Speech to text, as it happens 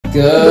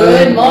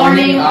Good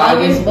morning,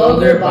 August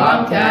Boulder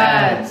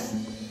Bobcats.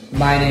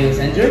 My name is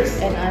Hendrix.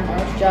 And I'm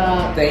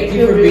Arshja. Thank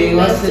you for being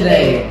with us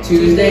today,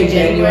 Tuesday,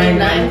 January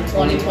 9th,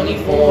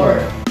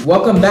 2024.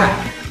 Welcome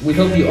back. We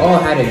hope you all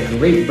had a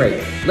great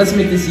break. Let's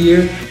make this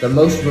year the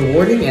most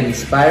rewarding and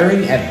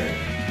inspiring ever.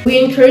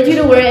 We encourage you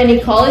to wear any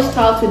college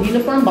tops with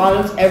uniform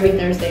bottoms every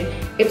Thursday.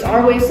 It's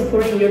our way of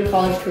supporting your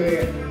college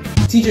career.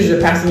 Teachers are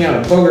passing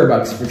out Boger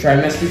Bucks for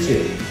trimester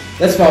 2.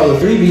 Let's follow the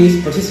 3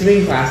 B's, participate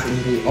in class, and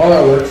complete all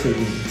our work so we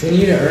can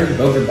continue to earn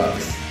Boger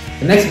Bucks.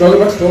 The next Boger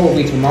Bucks goal will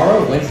be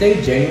tomorrow, Wednesday,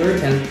 January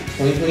 10th,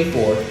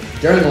 2024,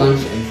 during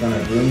lunch in front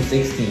of room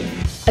 16.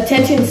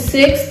 Attention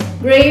 6th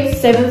grade,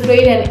 7th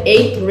grade, and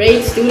 8th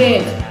grade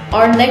students.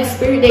 Our next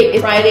spirit day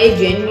is Friday,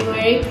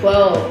 January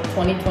 12th,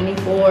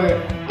 2024.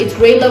 It's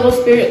grade level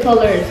spirit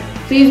colors.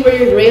 Please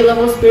wear your grade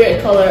level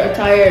spirit color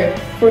attire.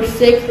 For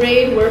 6th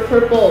grade, wear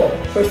purple.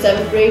 For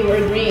 7th grade,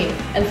 wear green.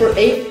 And for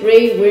 8th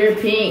grade, wear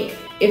pink.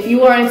 If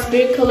you are in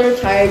spirit color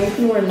attire, you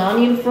can wear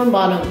non-uniform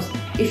bottoms.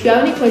 If you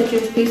have any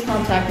questions, please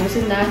contact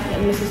Mrs. Nath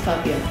and Mrs.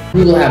 Tapia.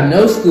 We will have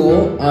no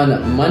school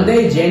on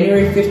Monday,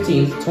 January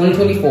 15th,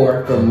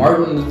 2024 for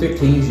Martin Luther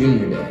King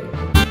Jr.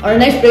 Day. Our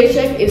next grade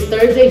check is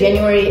Thursday,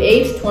 January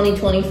 8th,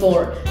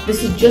 2024.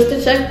 This is just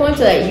a checkpoint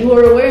so that you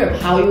are aware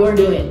of how you are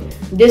doing.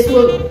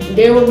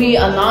 There will be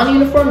a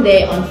non-uniform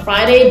day on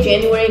Friday,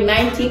 January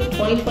 19th,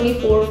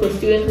 2024 for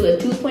students with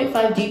a 2.5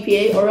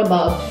 GPA or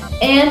above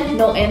and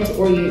no N's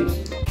or U's.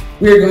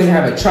 We are going to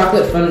have a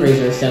chocolate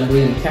fundraiser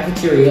assembly in the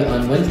cafeteria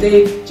on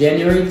Wednesday,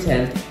 January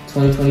 10th,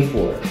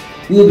 2024.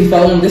 We will be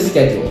following this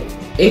schedule.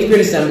 8th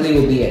grade assembly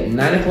will be at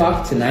 9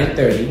 o'clock to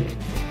 9:30.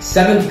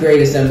 7th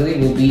grade assembly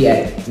will be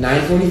at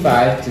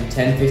 9:45 to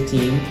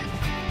 10:15.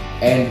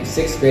 And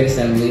 6th grade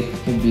assembly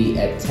will be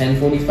at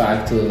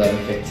 10:45 to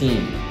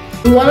 11:15.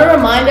 We want to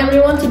remind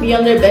everyone to be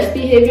on their best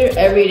behavior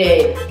every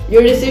day.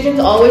 Your decisions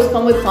always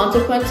come with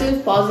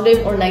consequences,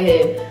 positive or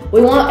negative.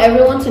 We want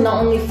everyone to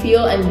not only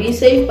feel and be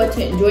safe, but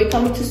to enjoy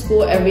coming to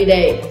school every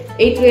day.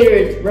 8th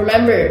graders,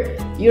 remember,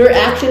 your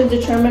actions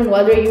determine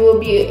whether you will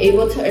be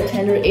able to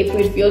attend your 8th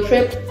grade field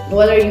trip,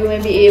 whether you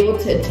may be able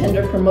to attend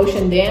our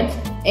promotion dance,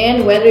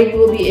 and whether you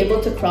will be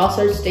able to cross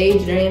our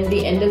stage during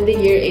the end of the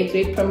year 8th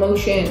grade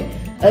promotion.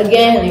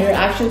 Again, your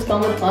actions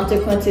come with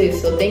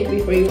consequences, so think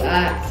before you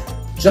act.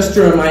 Just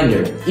a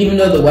reminder, even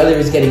though the weather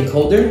is getting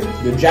colder,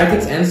 your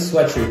jackets and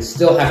sweatshirts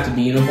still have to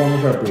be uniform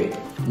appropriate.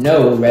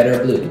 No red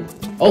or blue.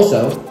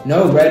 Also,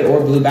 no red or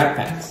blue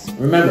backpacks.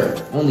 Remember,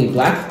 only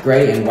black,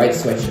 gray, and white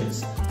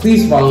sweatshirts.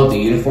 Please follow the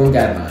uniform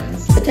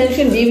guidelines.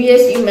 Attention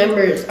BVSU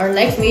members, our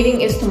next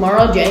meeting is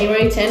tomorrow,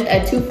 January 10th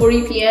at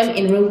 2:40 p.m.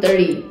 in room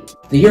 30.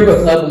 The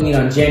Yearbook Club will meet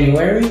on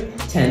January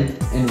 10th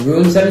in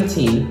room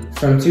 17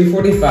 from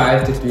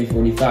 2:45 to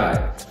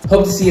 3:45.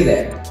 Hope to see you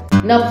there.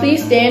 Now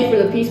please stand for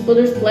the Peace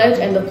Builders Pledge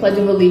and the Pledge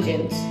of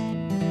Allegiance.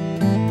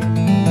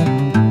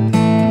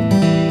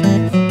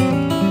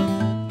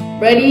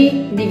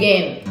 Ready,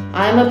 begin.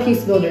 I am a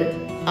peace builder.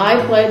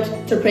 I pledge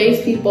to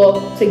praise people,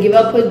 to give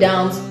up put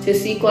downs, to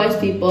seek wise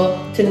people,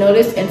 to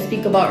notice and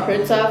speak about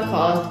hurts I have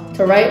caused,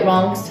 to right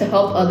wrongs, to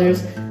help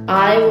others.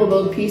 I will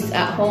build peace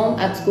at home,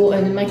 at school,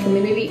 and in my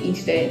community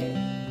each day.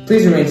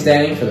 Please remain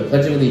standing for the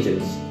Pledge of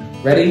Allegiance.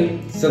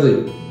 Ready,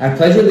 salute. I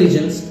pledge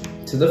allegiance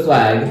to the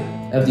flag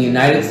of the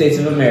United States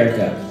of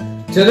America,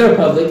 to the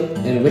republic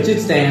in which it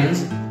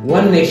stands,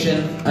 one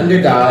nation,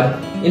 under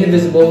God,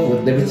 indivisible,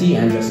 with liberty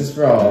and justice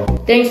for all.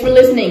 Thanks for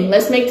listening.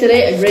 Let's make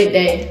today a great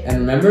day. And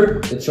remember,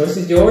 the choice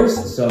is yours,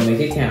 so make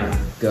it count.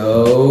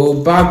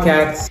 Go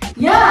Bobcats!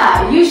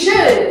 Yeah, you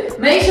should.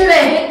 Make sure to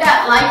hit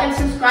that like and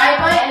subscribe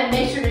button and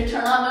make sure to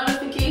turn on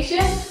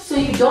notifications so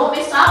you don't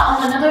miss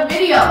out on another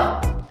video.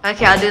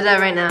 Okay, I'll do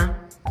that right now.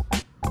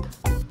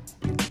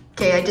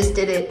 Okay, I just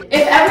did it.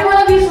 If every one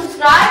of you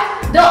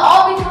subscribe, they'll all